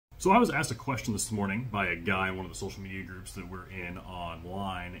So I was asked a question this morning by a guy in one of the social media groups that we're in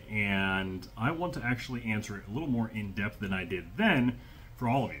online, and I want to actually answer it a little more in depth than I did then for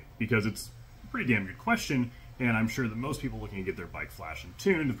all of you, because it's a pretty damn good question, and I'm sure that most people looking to get their bike flashed and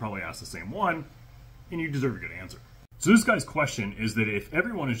tuned have probably asked the same one, and you deserve a good answer. So this guy's question is that if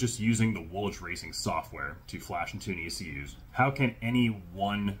everyone is just using the Woolwich Racing software to flash and tune ECUs, how can any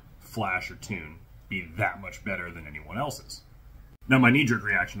one flash or tune be that much better than anyone else's? Now, my knee-jerk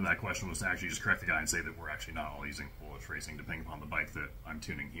reaction to that question was to actually just correct the guy and say that we're actually not all using Woolwich Racing. Depending upon the bike that I'm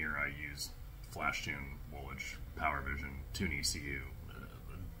tuning here, I use Flash Tune, Woolwich, Power Vision, Tune ECU,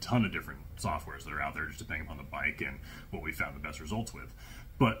 a ton of different softwares that are out there just depending upon the bike and what we found the best results with.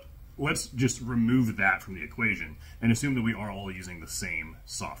 But let's just remove that from the equation and assume that we are all using the same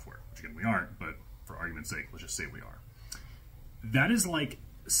software, which again we aren't, but for argument's sake, let's just say we are. That is like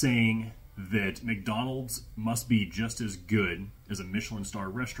saying that McDonald's must be just as good as a Michelin star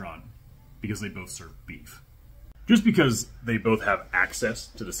restaurant because they both serve beef. Just because they both have access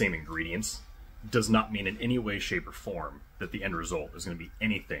to the same ingredients does not mean in any way, shape, or form that the end result is going to be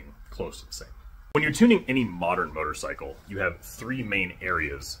anything close to the same. When you're tuning any modern motorcycle, you have three main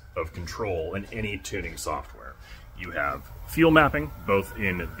areas of control in any tuning software. You have fuel mapping, both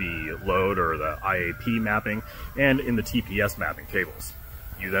in the load or the IAP mapping and in the TPS mapping cables.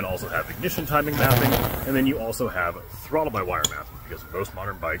 You then also have ignition timing mapping, and then you also have throttle-by-wire mapping, because most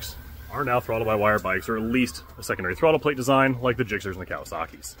modern bikes are now throttle-by-wire bikes, or at least a secondary throttle plate design like the Gixxers and the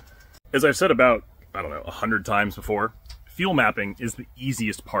Kawasaki's. As I've said about, 100 times before, fuel mapping is the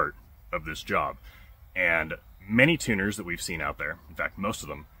easiest part of this job, and many tuners that we've seen out there, in fact most of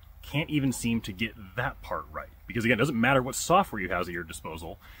them, can't even seem to get that part right. Because again, it doesn't matter what software you have at your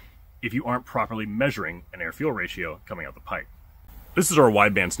disposal if you aren't properly measuring an air-fuel ratio coming out the pipe. This is our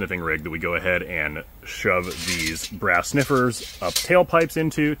wideband sniffing rig that we go ahead and shove these brass sniffers up tailpipes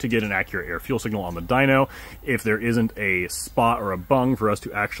into to get an accurate air-fuel signal on the dyno if there isn't a spot or a bung for us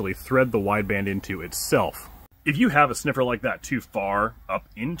to actually thread the wideband into itself. If you have a sniffer like that too far up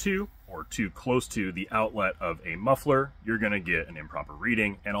into or too close to the outlet of a muffler, you're going to get an improper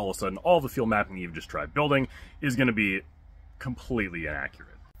reading, and all of a sudden all the fuel mapping you've just tried building is going to be completely inaccurate.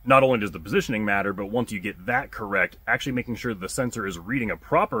 Not only does the positioning matter, but once you get that correct, actually making sure the sensor is reading a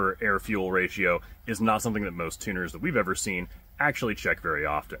proper air-fuel ratio is not something that most tuners that we've ever seen actually check very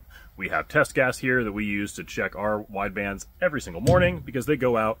often. We have test gas here that we use to check our widebands every single morning because they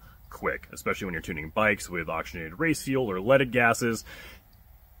go out quick, especially when you're tuning bikes with oxygenated race fuel or leaded gases.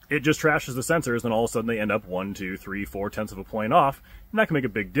 It just trashes the sensors, and all of a sudden they end up 1, 2, 3, 4/10 of a point off, and that can make a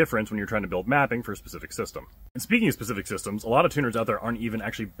big difference when you're trying to build mapping for a specific system. And speaking of specific systems, a lot of tuners out there aren't even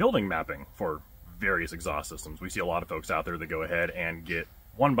actually building mapping for various exhaust systems. We see a lot of folks out there that go ahead and get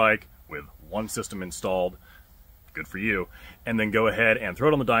one bike with one system installed, good for you, and then go ahead and throw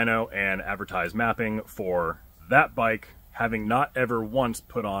it on the dyno and advertise mapping for that bike, having not ever once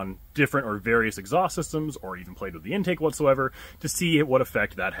put on different or various exhaust systems or even played with the intake whatsoever to see what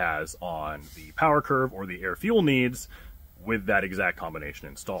effect that has on the power curve or the air fuel needs with that exact combination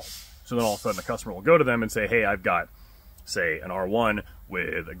installed. So then all of a sudden the customer will go to them and say, hey, I've got, say, an R1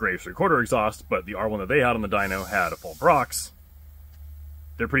 with a Graves 3/4 exhaust, but the R1 that they had on the dyno had a full Brox.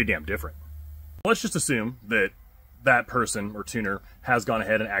 They're pretty damn different. Let's just assume that that person or tuner has gone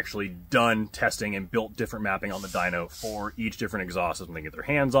ahead and actually done testing and built different mapping on the dyno for each different exhaust system they get their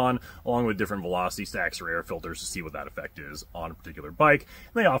hands on, along with different velocity stacks or air filters to see what that effect is on a particular bike,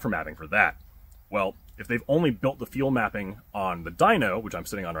 and they offer mapping for that. Well, if they've only built the fuel mapping on the dyno, which I'm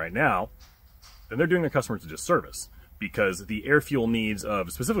sitting on right now, then they're doing their customers a disservice, because the air fuel needs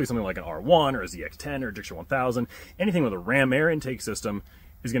of specifically something like an R1 or a ZX10 or a Gixxer 1000, anything with a ram air intake system,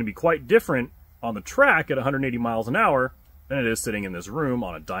 is going to be quite different on the track at 180 miles an hour than it is sitting in this room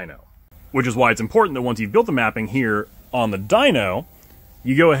on a dyno. Which is why it's important that once you've built the mapping here on the dyno,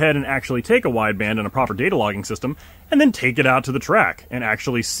 you go ahead and actually take a wideband and a proper data logging system and then take it out to the track and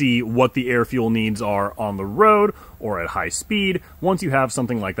actually see what the air fuel needs are on the road or at high speed once you have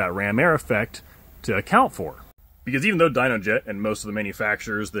something like that ram air effect to account for. Because even though DynoJet and most of the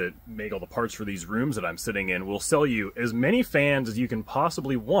manufacturers that make all the parts for these rooms that I'm sitting in will sell you as many fans as you can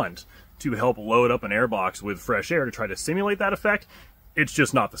possibly want to help load up an airbox with fresh air to try to simulate that effect, it's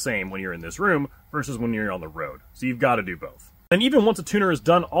just not the same when you're in this room versus when you're on the road. So you've got to do both. And even once a tuner has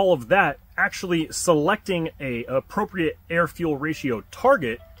done all of that, actually selecting a appropriate air-fuel ratio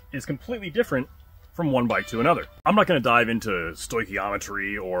target is completely different from one bike to another. I'm not going to dive into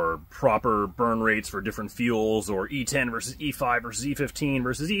stoichiometry or proper burn rates for different fuels or E10 versus E5 versus E15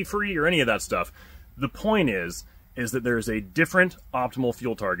 versus E3 or any of that stuff. The point is is that there is a different optimal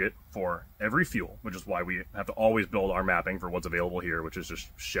fuel target for every fuel, which is why we have to always build our mapping for what's available here, which is just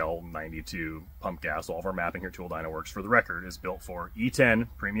Shell 92 pump gas. All of our mapping here at Tool Dyno Works, for the record, is built for E10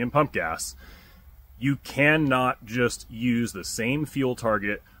 premium pump gas. You cannot just use the same fuel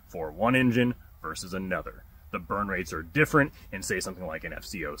target for one engine versus another. The burn rates are different in, say, something like an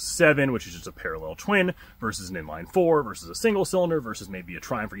FCO7, which is just a parallel twin, versus an inline 4, versus a single cylinder, versus maybe a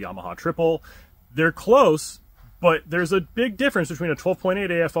Triumph or Yamaha triple. They're close, but there's a big difference between a 12.8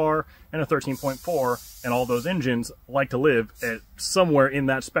 AFR and a 13.4, and all those engines like to live at somewhere in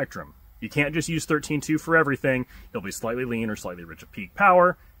that spectrum. You can't just use 13.2 for everything. It'll be slightly lean or slightly rich of peak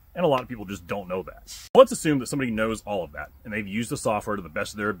power, and a lot of people just don't know that. Let's assume that somebody knows all of that, and they've used the software to the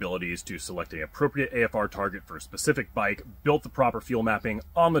best of their abilities to select an appropriate AFR target for a specific bike, built the proper fuel mapping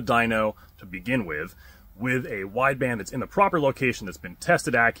on the dyno to begin with a wideband that's in the proper location, that's been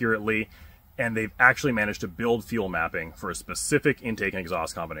tested accurately, and they've actually managed to build fuel mapping for a specific intake and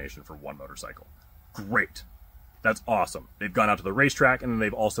exhaust combination for one motorcycle. Great. That's awesome. They've gone out to the racetrack, and then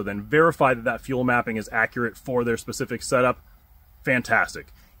they've also then verified that that fuel mapping is accurate for their specific setup. Fantastic.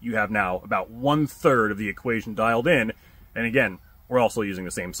 You have now about 1/3 of the equation dialed in, and again, we're also using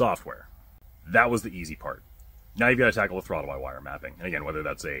the same software. That was the easy part. Now you've got to tackle the throttle-by-wire mapping. And again, whether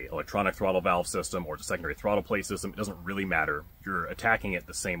that's a electronic throttle valve system or it's a secondary throttle plate system, it doesn't really matter. You're attacking it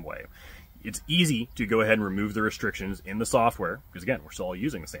the same way. It's easy to go ahead and remove the restrictions in the software, because again, we're still all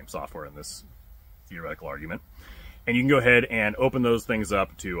using the same software in this theoretical argument. And you can go ahead and open those things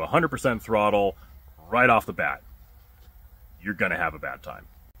up to 100% throttle right off the bat. You're going to have a bad time.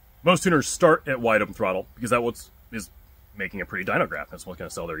 Most tuners start at wide open throttle because that's what is making a pretty dyno graph. That's what's going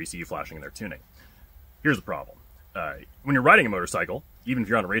to sell their ECU flashing and their tuning. Here's the problem. When you're riding a motorcycle, even if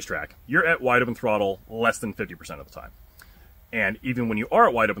you're on a racetrack, you're at wide open throttle less than 50% of the time. And even when you are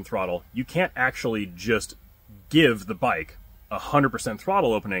at wide open throttle, you can't actually just give the bike 100%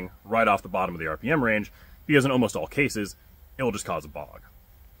 throttle opening right off the bottom of the RPM range, because in almost all cases, it will just cause a bog.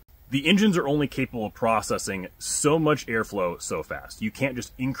 The engines are only capable of processing so much airflow so fast. You can't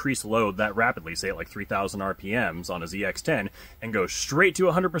just increase load that rapidly, say at like 3,000 RPMs on a ZX10, and go straight to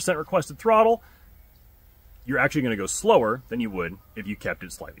 100% requested throttle. You're actually going to go slower than you would if you kept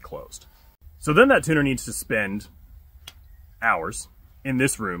it slightly closed. So then that tuner needs to spend hours in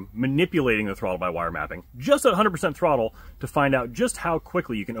this room manipulating the throttle by wire mapping just at 100% throttle to find out just how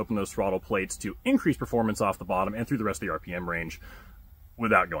quickly you can open those throttle plates to increase performance off the bottom and through the rest of the RPM range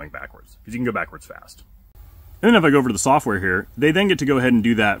without going backwards, because you can go backwards fast. And then if I go over to the software here, they then get to go ahead and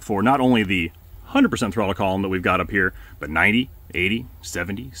do that for not only the 100% throttle column that we've got up here, but 90, 80,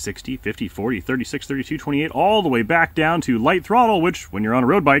 70, 60, 50, 40, 36, 32, 28, all the way back down to light throttle, which, when you're on a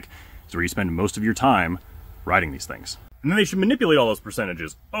road bike, is where you spend most of your time riding these things. And then they should manipulate all those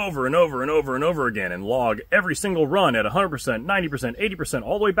percentages over and over and over and over again and log every single run at 100%, 90%, 80%,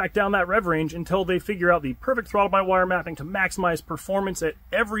 all the way back down that rev range until they figure out the perfect throttle by wire mapping to maximize performance at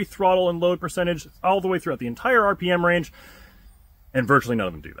every throttle and load percentage all the way throughout the entire RPM range, and virtually none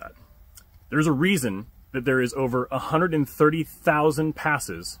of them do that. There's a reason that there is over 130,000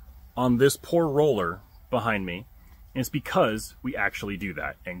 passes on this poor roller behind me. And it's because we actually do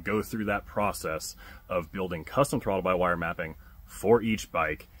that and go through that process of building custom throttle-by-wire mapping for each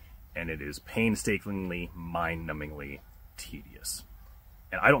bike, and it is painstakingly, mind-numbingly tedious.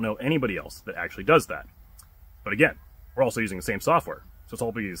 And I don't know anybody else that actually does that. But again, we're also using the same software, so it's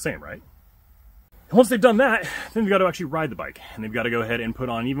all be the same, right? And once they've done that, then they've got to actually ride the bike, and they've got to go ahead and put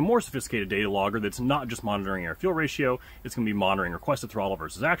on an even more sophisticated data logger that's not just monitoring air fuel ratio, it's going to be monitoring requested throttle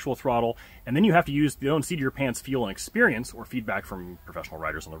versus actual throttle, and then you have to use the own seat of your pants feel and experience, or feedback from professional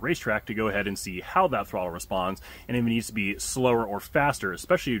riders on the racetrack, to go ahead and see how that throttle responds, and if it needs to be slower or faster,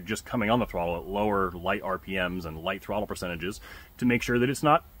 especially just coming on the throttle at lower light RPMs and light throttle percentages, to make sure that it's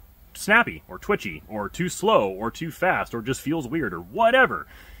not snappy or twitchy or too slow or too fast or just feels weird or whatever.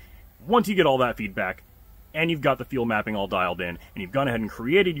 Once you get all that feedback, and you've got the fuel mapping all dialed in, and you've gone ahead and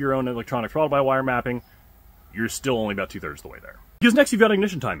created your own electronic throttle-by-wire mapping, you're still only about 2/3 of the way there. Because next you've got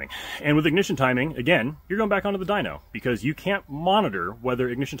ignition timing. And with ignition timing, again, you're going back onto the dyno, because you can't monitor whether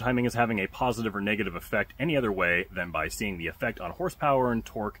ignition timing is having a positive or negative effect any other way than by seeing the effect on horsepower and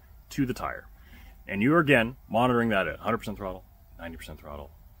torque to the tire. And you're, again, monitoring that at 100% throttle, 90%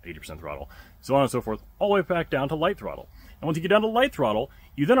 throttle, 80% throttle, so on and so forth, all the way back down to light throttle. And once you get down to light throttle,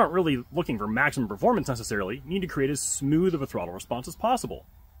 you then aren't really looking for maximum performance necessarily. You need to create as smooth of a throttle response as possible.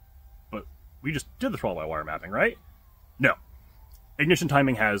 But we just did the throttle-by-wire mapping, right? No. Ignition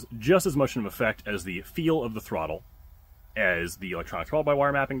timing has just as much of an effect as the feel of the throttle as the electronic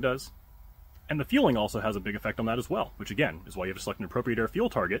throttle-by-wire mapping does. And the fueling also has a big effect on that as well, which again is why you have to select an appropriate air fuel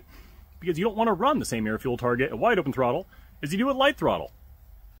target because you don't want to run the same air fuel target at wide open throttle as you do at light throttle.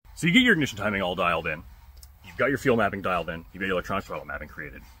 So you get your ignition timing all dialed in, you've got your fuel mapping dialed in, you've got your electronic throttle mapping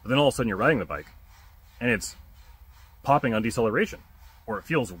created, but then all of a sudden you're riding the bike and it's popping on deceleration, or it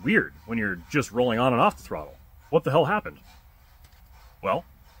feels weird when you're just rolling on and off the throttle. What the hell happened? Well,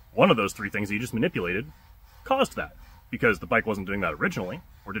 one of those three things that you just manipulated caused that, because the bike wasn't doing that originally,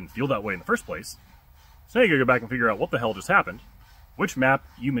 or didn't feel that way in the first place. So now you gotta go back and figure out what the hell just happened, which map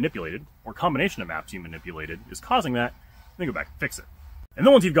you manipulated, or combination of maps you manipulated, is causing that, and then go back and fix it. And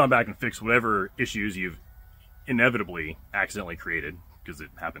then once you've gone back and fixed whatever issues you've inevitably accidentally created, because it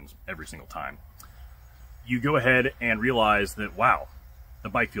happens every single time, you go ahead and realize that, wow, the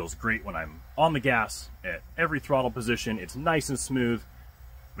bike feels great when I'm on the gas at every throttle position, it's nice and smooth,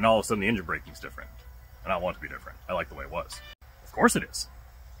 and all of a sudden the engine braking's different. And I want it to be different. I like the way it was. Of course it is.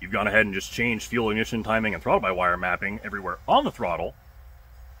 You've gone ahead and just changed fuel ignition timing and throttle-by-wire mapping everywhere on the throttle,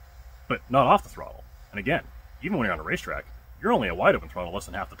 but not off the throttle. And again, even when you're on a racetrack, you're only at wide open throttle less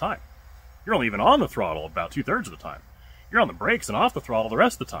than half the time. You're only even on the throttle about 2/3 of the time. You're on the brakes and off the throttle the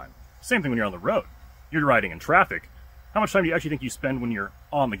rest of the time. Same thing when you're on the road. You're riding in traffic. How much time do you actually think you spend when you're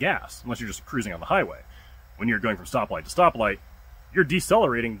on the gas, unless you're just cruising on the highway? When you're going from stoplight to stoplight, you're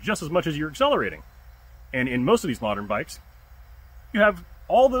decelerating just as much as you're accelerating. And in most of these modern bikes, you have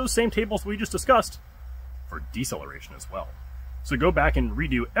all those same tables we just discussed for deceleration as well. So go back and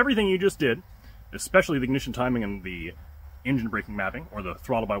redo everything you just did, especially the ignition timing and the engine braking mapping, or the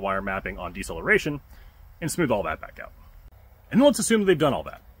throttle-by-wire mapping on deceleration, and smooth all that back out. And then let's assume that they've done all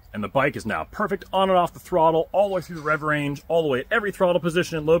that, and the bike is now perfect on and off the throttle, all the way through the rev range, all the way at every throttle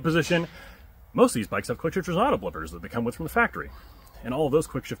position and load position. Most of these bikes have quick shifters and auto blippers that they come with from the factory. And all of those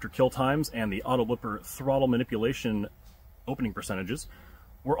quick shifter kill times and the auto blipper throttle manipulation opening percentages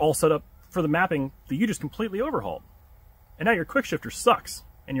were all set up for the mapping that you just completely overhauled. And now your quick shifter sucks,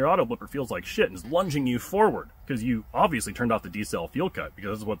 and your auto blipper feels like shit and is lunging you forward, because you obviously turned off the decel field cut,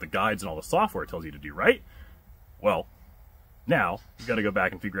 because this is what the guides and all the software tells you to do, right? Well, now you've got to go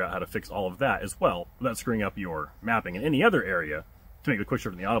back and figure out how to fix all of that as well, without screwing up your mapping in any other area, to make the quick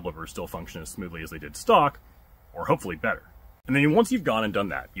shifter and the auto blipper still function as smoothly as they did stock, or hopefully better. And then once you've gone and done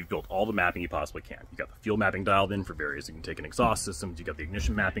that, you've built all the mapping you possibly can. You've got the fuel mapping dialed in for various, you can take an exhaust systems, you've got the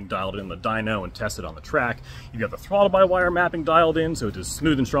ignition mapping dialed in the dyno and tested on the track, you've got the throttle-by-wire mapping dialed in so it's as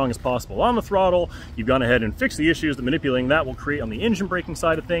smooth and strong as possible on the throttle, you've gone ahead and fixed the issues that manipulating that will create on the engine braking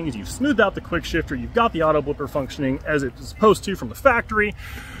side of things, you've smoothed out the quick shifter, you've got the auto blipper functioning as it's supposed to from the factory.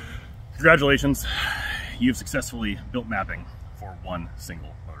 Congratulations, you've successfully built mapping for one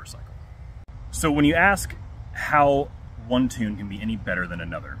single motorcycle. So when you ask how one tune can be any better than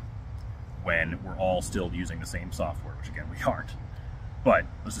another when we're all still using the same software, which again we aren't, but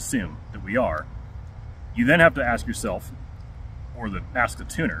let's assume that we are, you then have to ask yourself, or ask the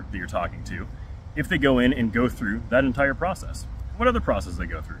tuner that you're talking to, if they go in and go through that entire process. What other process they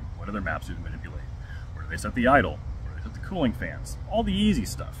go through? What other maps do they manipulate? Where do they set the idle? Where do they set the cooling fans? All the easy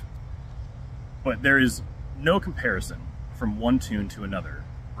stuff. But there is no comparison from one tune to another,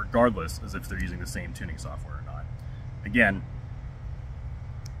 regardless as if they're using the same tuning software or not. Again,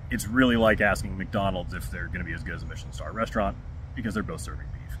 it's really like asking McDonald's if they're going to be as good as a Michelin star restaurant, because they're both serving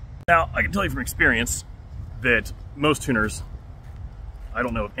beef. Now, I can tell you from experience that most tuners, I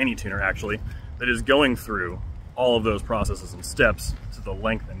don't know of any tuner actually, that is going through all of those processes and steps to the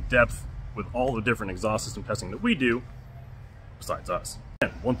length and depth with all the different exhaust system testing that we do, besides us.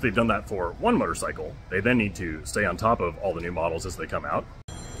 And once they've done that for one motorcycle, they then need to stay on top of all the new models as they come out,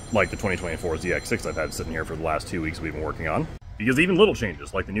 like the 2024 ZX6 I've had sitting here for the last 2 weeks we've been working on. Because even little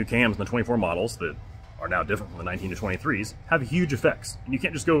changes, like the new cams and the 24 models that are now different from the 19 to 23s, have huge effects. And you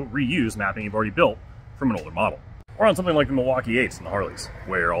can't just go reuse mapping you've already built from an older model. Or on something like the Milwaukee 8s and the Harleys,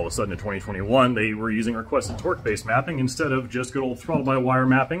 where all of a sudden in 2021 they were using requested torque-based mapping instead of just good old throttle-by-wire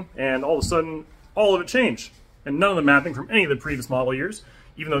mapping, and all of a sudden all of it changed. And none of the mapping from any of the previous model years,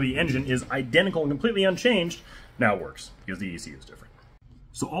 even though the engine is identical and completely unchanged, now works, because the ECU is different.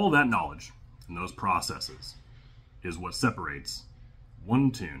 So all that knowledge and those processes is what separates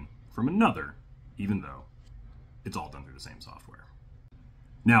one tune from another, even though it's all done through the same software.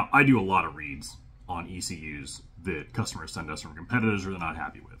 Now, I do a lot of reads on ECUs that customers send us from competitors or they're not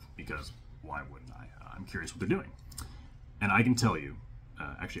happy with, because why wouldn't I? I'm curious what they're doing. And I can tell you,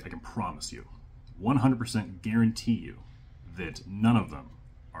 actually I can promise you, 100% guarantee you that none of them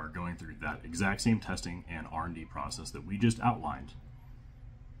are going through that exact same testing and R&D process that we just outlined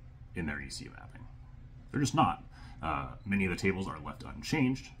in their ECU mapping. They're just not. Many of the tables are left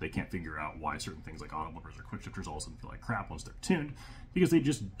unchanged. They can't figure out why certain things like auto blippers or quick shifters all of a sudden feel like crap once they're tuned, because they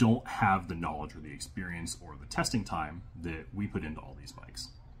just don't have the knowledge or the experience or the testing time that we put into all these bikes.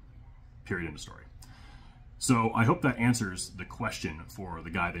 Period, end of story. So I hope that answers the question for the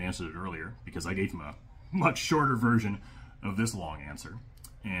guy that answered it earlier, because I gave him a much shorter version of this long answer.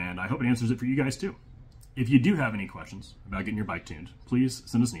 And I hope it answers it for you guys too. If you do have any questions about getting your bike tuned, please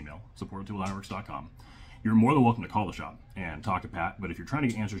send us an email, support@tooldynoworks.com. You're more than welcome to call the shop and talk to Pat, but if you're trying to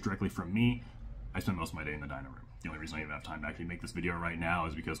get answers directly from me, I spend most of my day in the dyno room. The only reason I even have time to actually make this video right now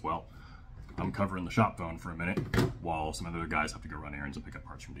is because, well, I'm covering the shop phone for a minute while some other guys have to go run errands and pick up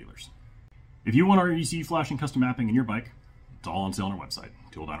parts from dealers. If you want our ECU flashing custom mapping in your bike, it's all on sale on our website,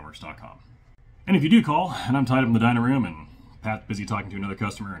 tooldynoworks.com. And if you do call, and I'm tied up in the dyno room, and Pat's busy talking to another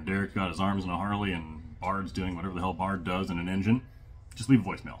customer, and Derek's got his arms in a Harley, and Bard's doing whatever the hell Bard does in an engine, just leave a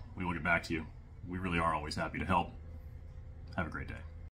voicemail. We will get back to you. We really are always happy to help. Have a great day.